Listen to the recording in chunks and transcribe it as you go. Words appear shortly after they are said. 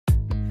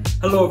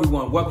Hello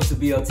everyone, welcome to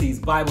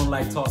BLTs, Bible and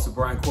Life Talks with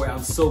Brian Corey.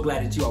 I'm so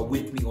glad that you are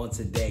with me on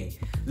today.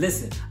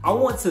 Listen, I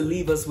want to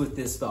leave us with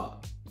this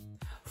thought.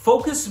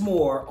 Focus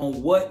more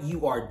on what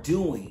you are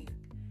doing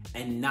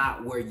and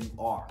not where you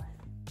are.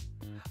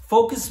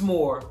 Focus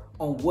more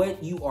on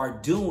what you are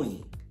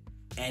doing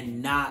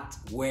and not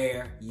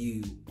where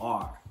you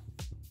are.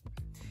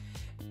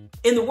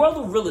 In the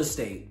world of real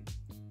estate,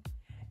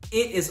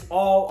 it is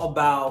all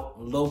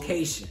about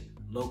location.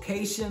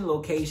 Location,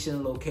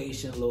 location,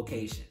 location,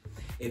 location.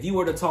 If you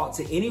were to talk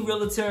to any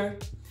realtor,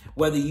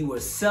 whether you were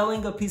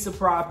selling a piece of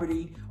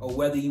property or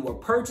whether you were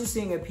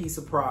purchasing a piece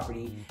of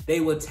property, they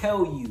will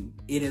tell you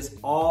it is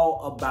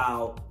all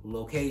about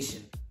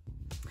location.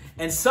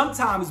 And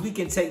sometimes we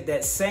can take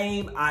that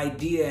same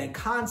idea and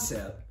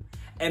concept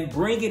and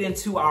bring it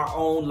into our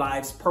own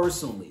lives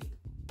personally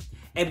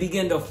and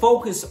begin to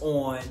focus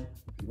on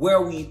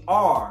where we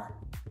are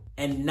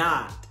and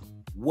not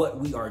what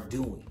we are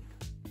doing.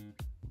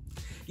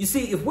 You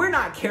see, if we're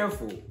not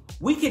careful,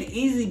 we can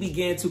easily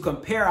begin to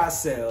compare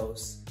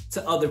ourselves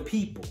to other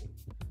people.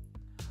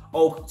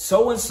 Oh,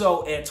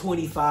 so-and-so at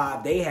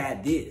 25, they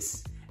had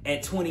this.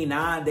 At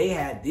 29, they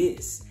had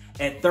this.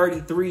 At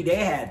 33, they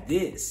had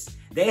this.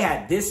 They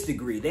had this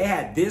degree. They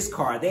had this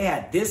car. They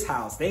had this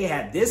house. They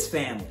had this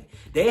family.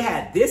 They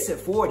had this at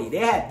 40. They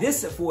had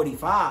this at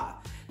 45.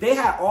 They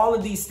had all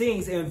of these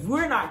things. And if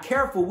we're not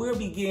careful, we'll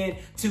begin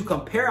to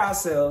compare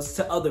ourselves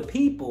to other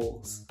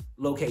people's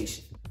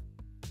location,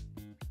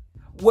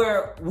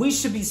 where we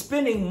should be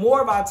spending more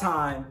of our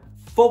time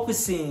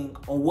focusing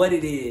on what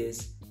it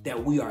is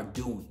that we are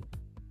doing.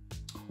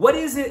 What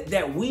is it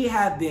that we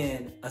have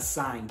been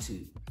assigned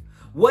to?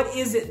 What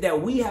is it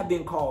that we have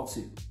been called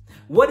to?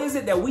 What is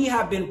it that we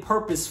have been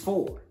purposed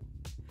for?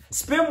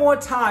 Spend more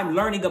time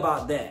learning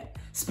about that.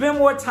 Spend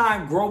more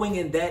time growing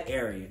in that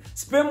area.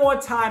 Spend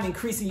more time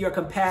increasing your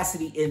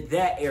capacity in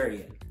that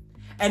area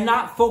and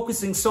not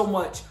focusing so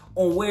much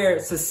on where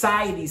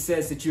society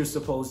says that you're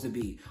supposed to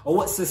be, or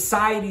what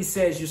society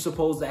says you're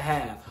supposed to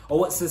have, or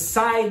what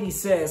society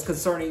says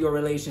concerning your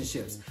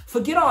relationships.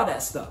 Forget all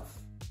that stuff.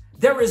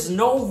 There is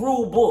no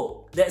rule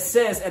book that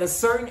says at a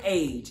certain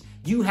age,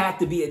 you have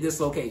to be at this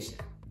location.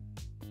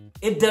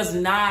 It does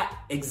not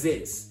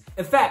exist.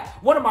 In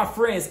fact, one of my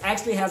friends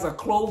actually has a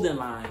clothing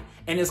line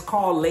and it's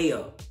called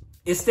Layup.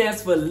 It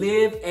stands for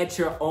live at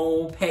your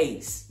own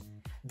pace.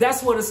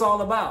 That's what it's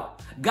all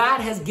about. God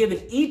has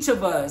given each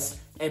of us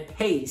a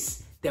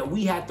pace that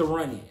we have to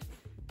run in.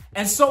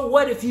 And so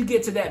what if you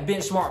get to that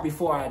benchmark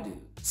before I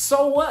do?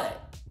 So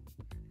what?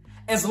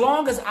 As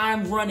long as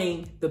I'm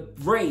running the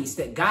race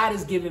that God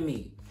has given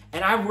me,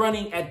 and I'm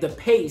running at the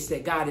pace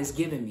that God has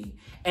given me,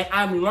 and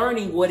I'm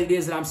learning what it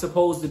is that I'm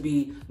supposed to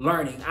be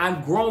learning.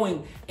 I'm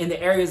growing in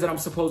the areas that I'm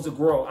supposed to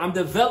grow. I'm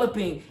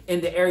developing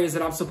in the areas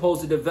that I'm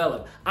supposed to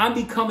develop. I'm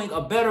becoming a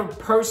better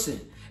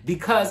person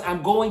because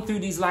I'm going through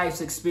these life's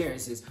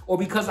experiences, or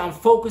because I'm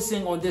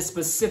focusing on this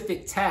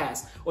specific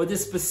task or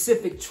this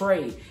specific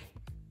trade.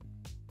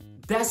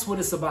 That's what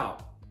it's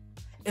about.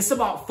 It's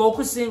about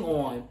focusing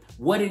on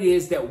what it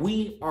is that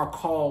we are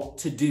called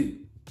to do.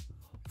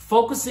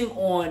 Focusing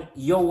on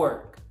your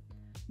work,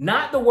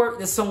 not the work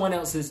that someone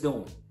else is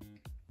doing,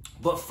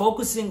 but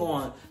focusing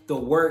on the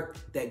work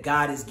that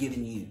God has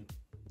given you.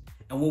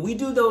 And when we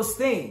do those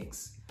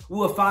things, we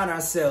will find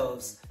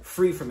ourselves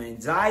free from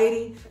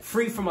anxiety,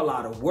 free from a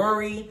lot of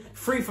worry,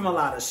 free from a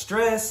lot of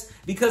stress,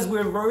 because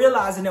we're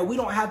realizing that we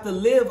don't have to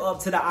live up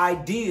to the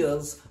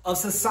ideals of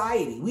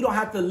society. We don't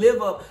have to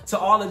live up to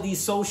all of these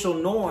social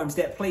norms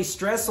that place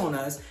stress on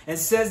us and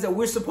says that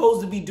we're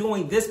supposed to be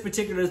doing this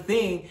particular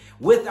thing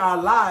with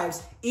our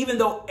lives, even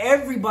though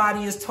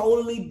everybody is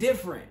totally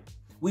different.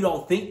 We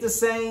don't think the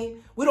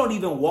same. We don't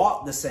even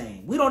walk the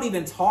same. We don't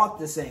even talk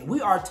the same.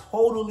 We are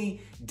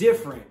totally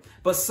different.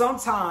 But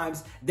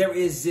sometimes there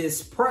is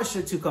this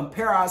pressure to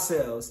compare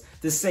ourselves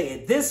to say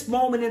at this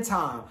moment in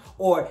time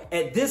or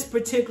at this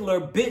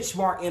particular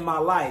benchmark in my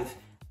life,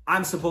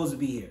 I'm supposed to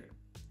be here.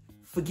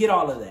 Forget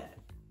all of that.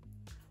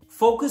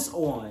 Focus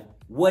on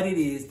what it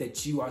is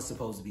that you are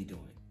supposed to be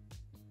doing.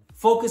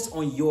 Focus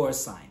on your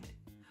assignment.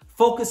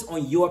 Focus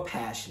on your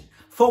passion.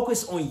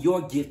 Focus on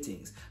your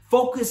giftings.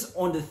 Focus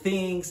on the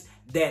things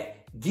that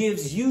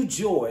gives you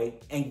joy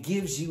and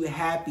gives you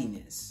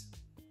happiness.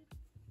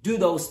 Do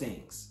those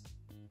things.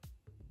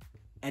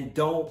 And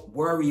don't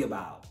worry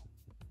about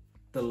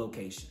the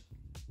location.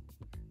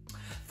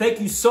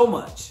 Thank you so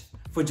much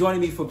for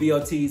joining me for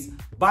BLT's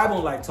Bible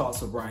and Life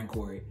Talks with Brian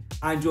Corey.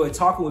 I enjoyed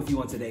talking with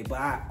you on today, but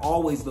I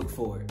always look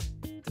forward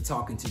to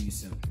talking to you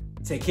soon.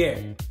 Take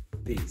care.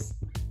 Peace.